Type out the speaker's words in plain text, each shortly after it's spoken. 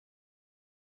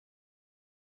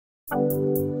Hi,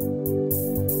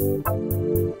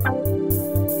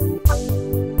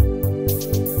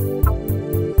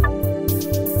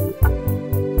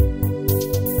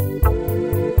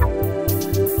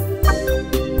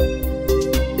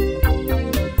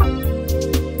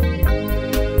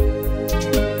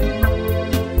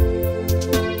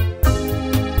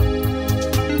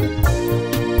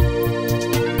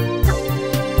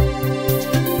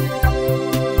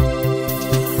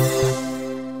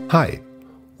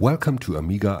 welcome to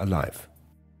Amiga Alive.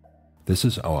 This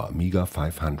is our Amiga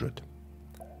 500.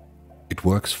 It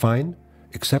works fine,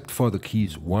 except for the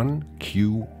keys 1,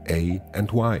 Q, A and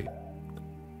Y.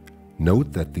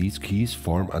 Note that these keys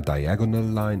form a diagonal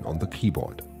line on the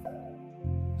keyboard.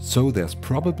 So there's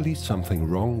probably something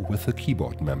wrong with the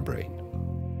keyboard membrane.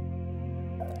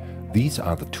 These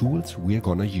are the tools we're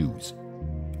gonna use.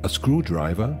 A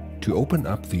screwdriver to open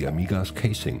up the Amiga's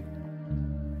casing.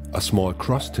 A small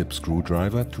cross-tip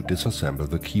screwdriver to disassemble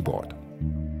the keyboard.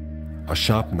 A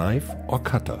sharp knife or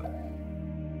cutter.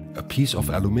 A piece of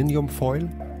aluminium foil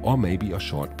or maybe a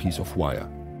short piece of wire.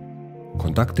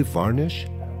 Conductive varnish,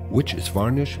 which is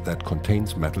varnish that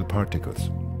contains metal particles.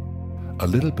 A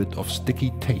little bit of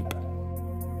sticky tape.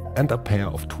 And a pair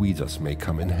of tweezers may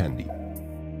come in handy.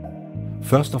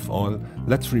 First of all,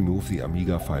 let's remove the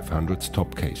Amiga 500's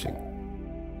top casing.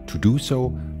 To do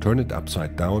so, turn it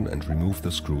upside down and remove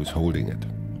the screws holding it.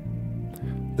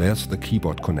 There's the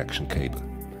keyboard connection cable.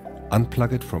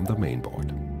 Unplug it from the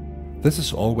mainboard. This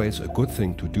is always a good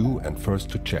thing to do and first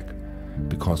to check,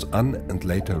 because and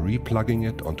later replugging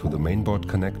it onto the mainboard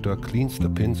connector cleans the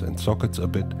pins and sockets a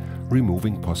bit,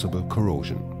 removing possible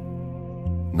corrosion.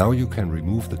 Now you can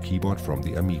remove the keyboard from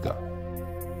the Amiga.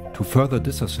 To further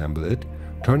disassemble it,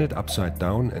 turn it upside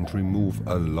down and remove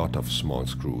a lot of small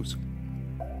screws.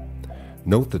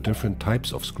 Note the different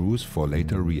types of screws for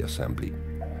later reassembly.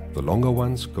 The longer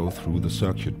ones go through the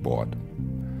circuit board.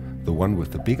 The one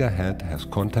with the bigger head has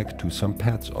contact to some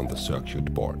pads on the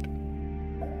circuit board.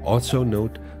 Also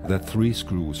note that 3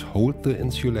 screws hold the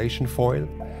insulation foil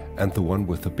and the one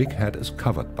with the big head is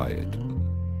covered by it.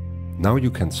 Now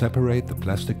you can separate the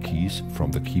plastic keys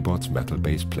from the keyboard's metal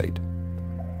base plate.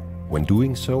 When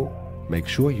doing so, make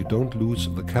sure you don't lose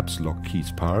the caps lock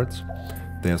keys parts.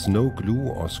 There's no glue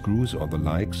or screws or the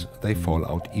likes, they fall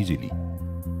out easily.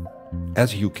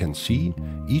 As you can see,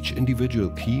 each individual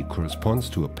key corresponds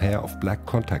to a pair of black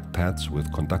contact pads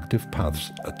with conductive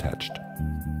paths attached.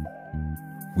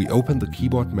 We open the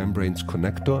keyboard membrane's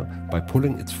connector by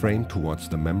pulling its frame towards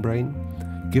the membrane,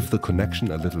 give the connection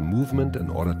a little movement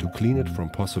in order to clean it from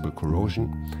possible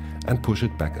corrosion, and push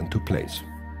it back into place.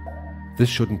 This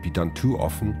shouldn't be done too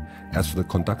often, as the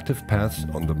conductive paths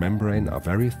on the membrane are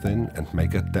very thin and may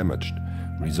get damaged,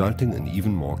 resulting in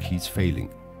even more keys failing.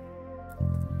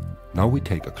 Now we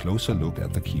take a closer look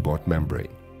at the keyboard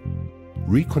membrane.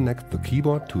 Reconnect the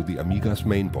keyboard to the Amiga's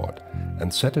mainboard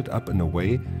and set it up in a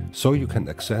way so you can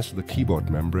access the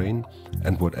keyboard membrane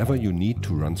and whatever you need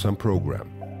to run some program.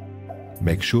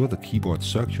 Make sure the keyboard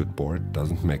circuit board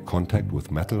doesn't make contact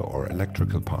with metal or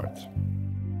electrical parts.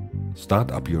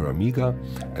 Start up your Amiga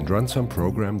and run some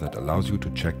program that allows you to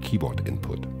check keyboard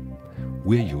input.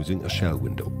 We're using a shell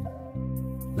window.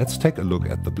 Let's take a look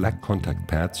at the black contact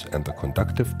pads and the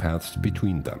conductive paths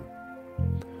between them.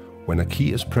 When a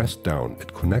key is pressed down,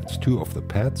 it connects 2 of the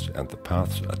pads and the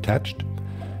paths attached,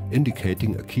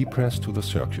 indicating a key press to the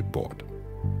circuit board.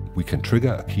 We can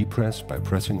trigger a key press by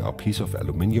pressing our piece of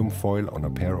aluminium foil on a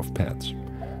pair of pads.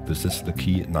 This is the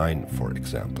key 9, for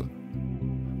example.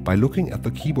 By looking at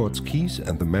the keyboard's keys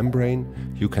and the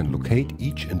membrane, you can locate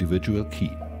each individual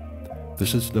key.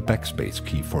 This is the backspace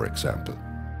key, for example.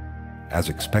 As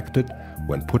expected,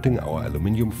 when putting our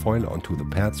aluminium foil onto the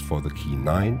pads for the key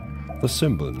 9, the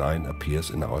symbol 9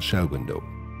 appears in our shell window.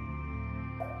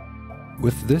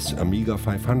 With this Amiga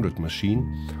 500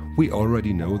 machine, we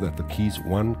already know that the keys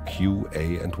 1, Q,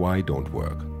 A and Y don't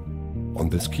work. On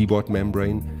this keyboard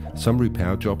membrane, some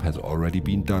repair job has already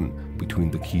been done between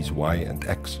the keys Y and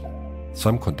X.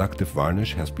 Some conductive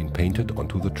varnish has been painted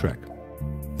onto the track.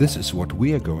 This is what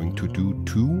we are going to do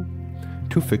too,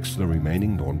 to fix the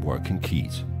remaining non-working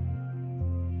keys.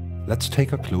 Let's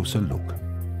take a closer look.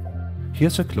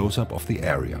 Here's a close-up of the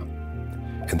area.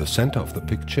 In the center of the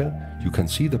picture, you can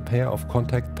see the pair of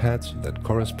contact pads that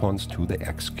corresponds to the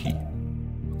X key.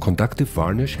 Conductive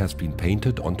varnish has been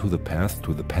painted onto the path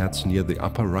to the pads near the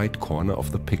upper right corner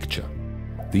of the picture.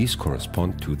 These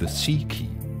correspond to the C key.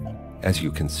 As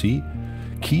you can see,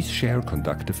 keys share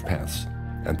conductive paths,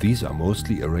 and these are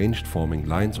mostly arranged forming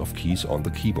lines of keys on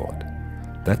the keyboard.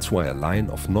 That's why a line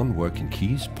of non-working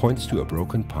keys points to a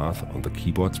broken path on the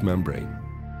keyboard's membrane.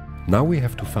 Now we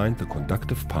have to find the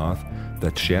conductive path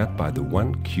that's shared by the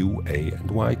 1, Q, A and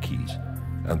Y keys,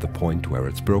 and the point where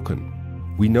it's broken.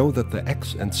 We know that the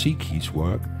X and C keys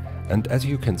work, and as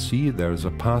you can see, there is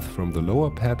a path from the lower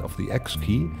pad of the X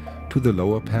key to the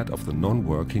lower pad of the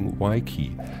non-working Y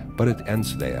key, but it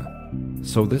ends there.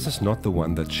 So this is not the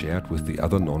one that's shared with the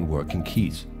other non-working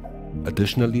keys.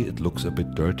 Additionally, it looks a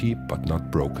bit dirty, but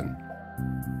not broken.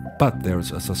 But there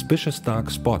is a suspicious dark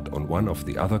spot on one of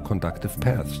the other conductive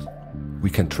paths. We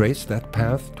can trace that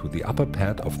path to the upper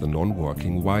pad of the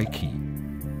non-working Y key.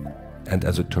 And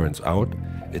as it turns out,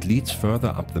 it leads further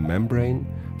up the membrane,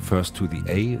 first to the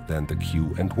A, then the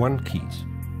Q and 1 keys.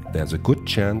 There's a good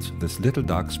chance this little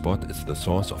dark spot is the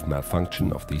source of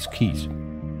malfunction of these keys.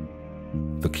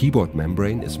 The keyboard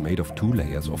membrane is made of 2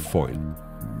 layers of foil.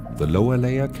 The lower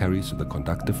layer carries the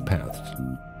conductive paths.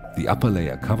 The upper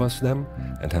layer covers them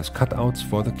and has cutouts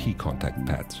for the key contact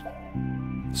pads.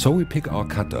 So we pick our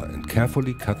cutter and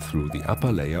carefully cut through the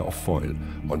upper layer of foil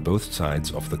on both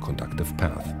sides of the conductive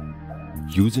path.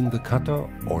 Using the cutter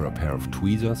or a pair of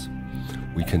tweezers,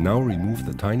 we can now remove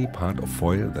the tiny part of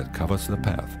foil that covers the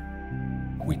path.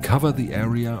 We cover the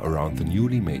area around the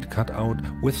newly made cutout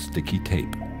with sticky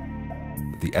tape.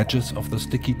 The edges of the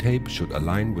sticky tape should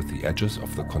align with the edges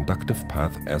of the conductive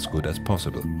path as good as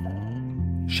possible.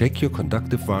 Shake your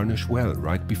conductive varnish well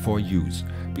right before use,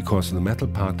 because the metal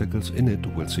particles in it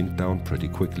will sink down pretty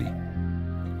quickly.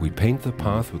 We paint the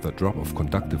path with a drop of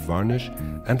conductive varnish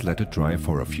and let it dry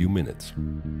for a few minutes.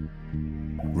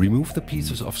 Remove the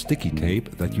pieces of sticky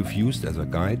tape that you've used as a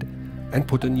guide and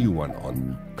put a new one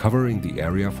on, covering the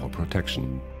area for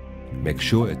protection. Make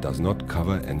sure it does not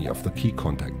cover any of the key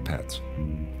contact pads.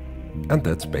 And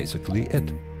that's basically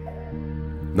it.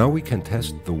 Now we can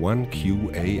test the 1,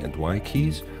 Q, A and Y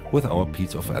keys with our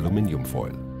piece of aluminium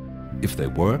foil. If they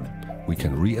work, we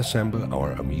can reassemble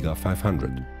our Amiga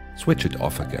 500. Switch it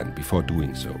off again before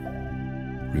doing so.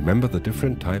 Remember the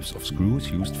different types of screws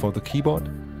used for the keyboard?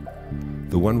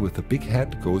 The one with the big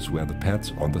head goes where the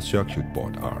pads on the circuit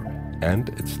board are, and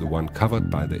it's the one covered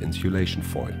by the insulation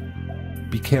foil.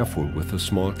 Be careful with the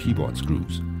small keyboard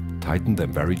screws. Tighten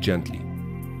them very gently.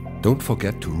 Don't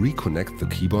forget to reconnect the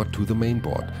keyboard to the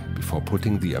mainboard before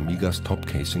putting the Amiga's top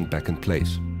casing back in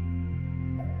place.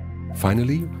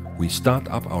 Finally, we start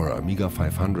up our Amiga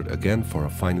 500 again for a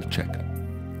final check.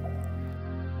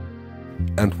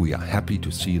 And we are happy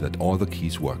to see that all the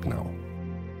keys work now.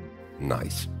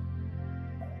 Nice.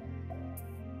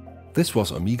 This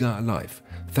was Amiga Alive.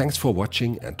 Thanks for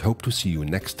watching and hope to see you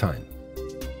next time.